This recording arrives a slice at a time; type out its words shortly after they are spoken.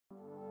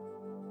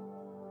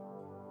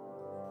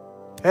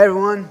Hey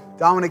everyone,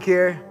 Dominic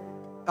here.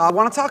 I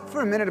want to talk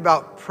for a minute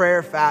about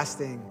prayer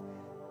fasting.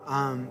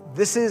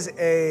 This is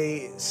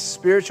a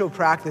spiritual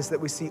practice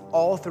that we see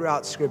all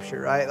throughout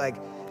Scripture, right? Like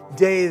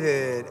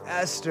David,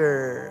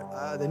 Esther,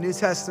 the New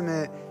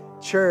Testament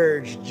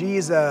church,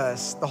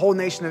 Jesus, the whole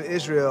nation of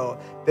Israel,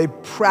 they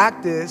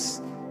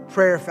practice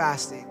prayer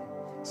fasting.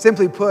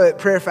 Simply put,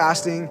 prayer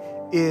fasting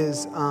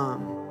is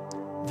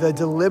the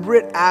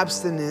deliberate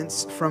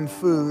abstinence from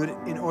food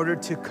in order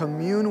to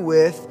commune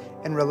with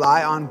and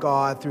rely on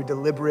God through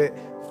deliberate,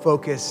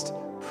 focused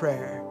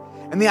prayer.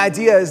 And the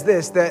idea is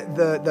this, that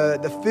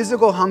the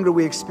physical hunger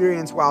we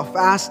experience while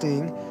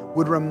fasting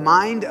would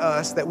remind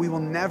us that we will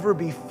never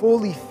be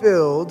fully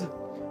filled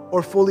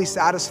or fully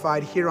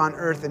satisfied here on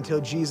earth until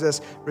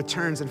Jesus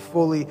returns and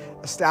fully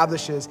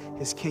establishes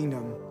his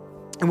kingdom.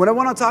 And what I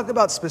want to talk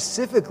about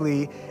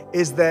specifically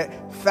is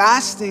that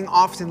fasting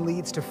often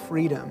leads to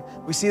freedom.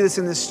 We see this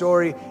in this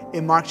story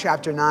in Mark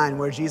chapter 9,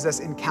 where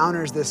Jesus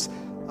encounters this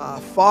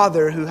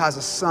father who has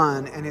a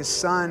son, and his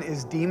son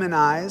is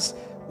demonized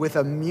with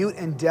a mute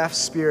and deaf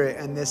spirit,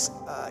 and this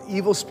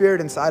evil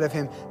spirit inside of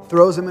him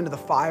throws him into the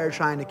fire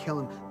trying to kill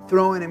him,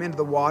 throwing him into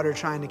the water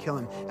trying to kill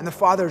him. And the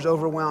father is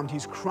overwhelmed.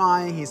 He's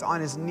crying. He's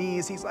on his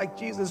knees. He's like,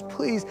 Jesus,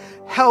 please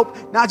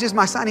help. Not just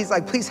my son. He's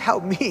like, please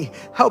help me.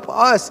 Help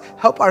us.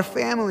 Help our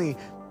family.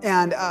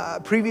 And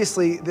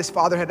previously, this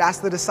father had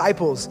asked the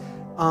disciples,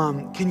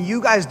 can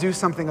you guys do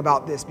something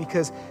about this?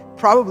 Because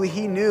probably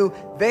he knew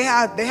they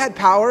had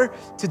power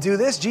to do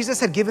this. Jesus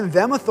had given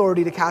them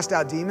authority to cast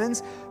out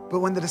demons. But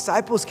when the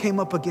disciples came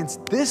up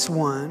against this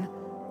one,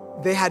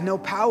 they had no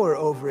power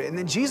over it. And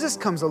then Jesus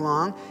comes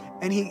along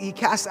and he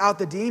casts out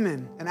the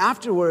demon. And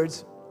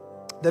afterwards,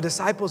 the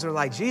disciples are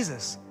like,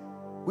 Jesus,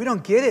 we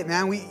don't get it,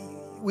 man.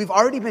 We've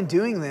already been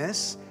doing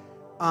this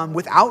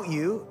without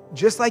you,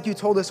 just like you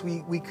told us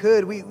we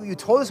could. You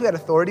told us we had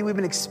authority. We've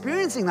been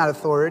experiencing that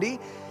authority.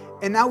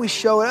 And now we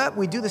show up,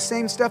 we do the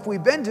same stuff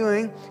we've been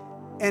doing,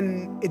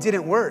 and it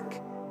didn't work.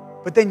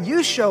 But then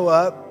you show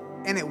up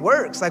and it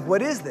works. Like,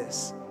 what is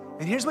this?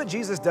 And here's what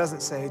Jesus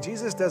doesn't say.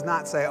 Jesus does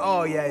not say,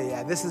 oh,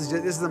 yeah, this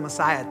is a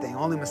Messiah thing.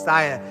 Only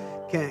Messiah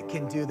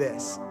can do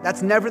this.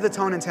 That's never the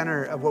tone and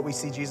tenor of what we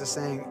see Jesus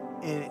saying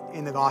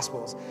in the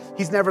Gospels.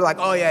 He's never like,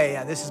 oh,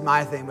 yeah, this is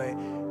my thing, but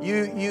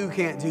you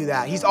can't do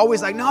that. He's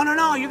always like,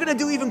 no, you're going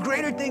to do even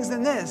greater things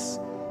than this.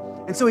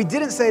 And so he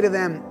didn't say to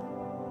them,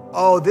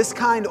 oh, this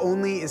kind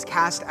only is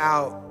cast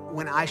out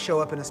when I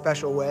show up in a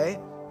special way.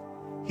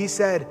 He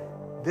said,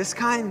 this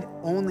kind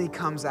only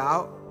comes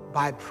out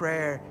by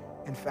prayer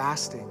and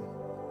fasting.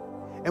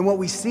 And what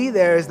we see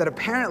there is that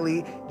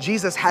apparently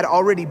Jesus had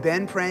already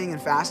been praying and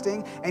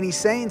fasting, and he's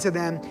saying to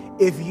them,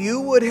 if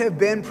you would have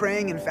been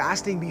praying and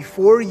fasting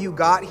before you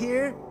got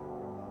here,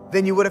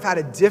 then you would have had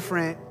a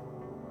different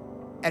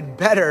and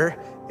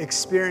better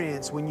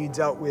experience when you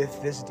dealt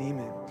with this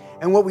demon.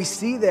 And what we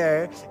see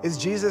there is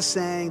Jesus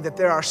saying that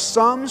there are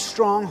some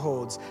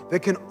strongholds that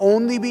can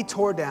only be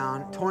torn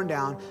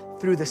down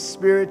through the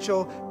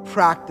spiritual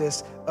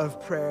practice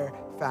of prayer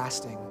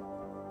fasting.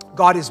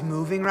 God is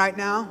moving right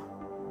now.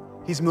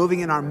 He's moving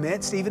in our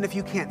midst. Even if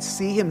you can't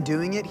see him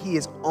doing it, he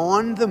is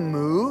on the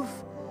move.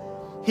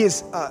 He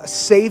is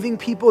saving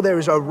people. There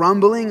is a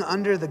rumbling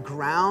under the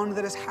ground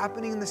that is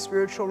happening in the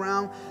spiritual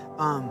realm.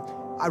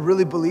 I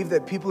really believe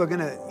that people are going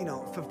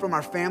to, from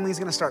our families,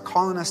 going to start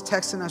calling us,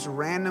 texting us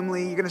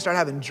randomly. You're going to start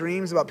having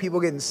dreams about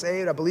people getting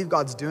saved. I believe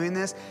God's doing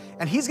this.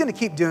 And he's going to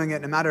keep doing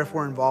it no matter if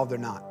we're involved or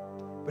not.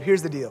 But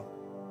here's the deal.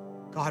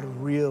 God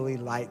really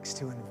likes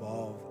to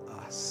involve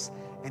us.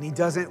 And he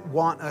doesn't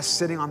want us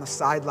sitting on the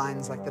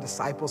sidelines like the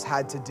disciples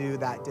had to do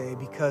that day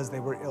because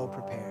they were ill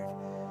prepared.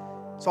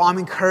 So I'm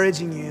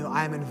encouraging you,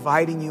 I am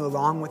inviting you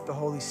along with the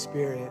Holy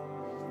Spirit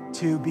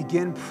to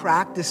begin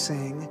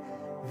practicing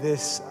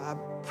this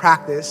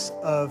practice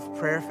of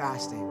prayer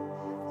fasting.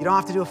 You don't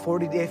have to do a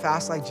 40-day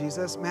fast like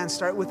Jesus. Man,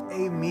 start with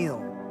a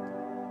meal.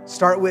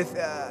 Start with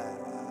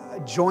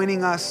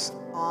joining us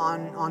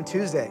on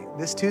Tuesday,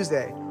 this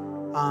Tuesday,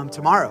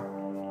 tomorrow.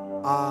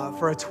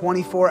 For a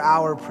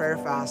 24-hour prayer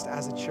fast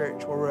as a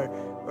church where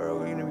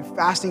we're going to be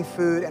fasting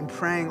food and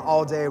praying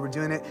all day. We're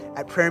doing it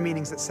at prayer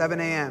meetings at 7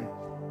 a.m.,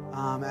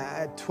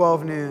 at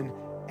 12 noon,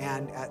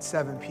 and at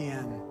 7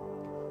 p.m.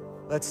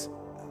 Let's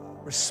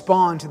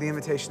respond to the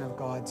invitation of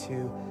God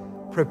to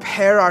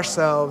prepare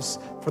ourselves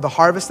for the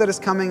harvest that is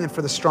coming and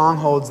for the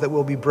strongholds that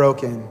will be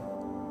broken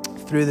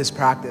through this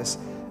practice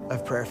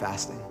of prayer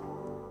fasting.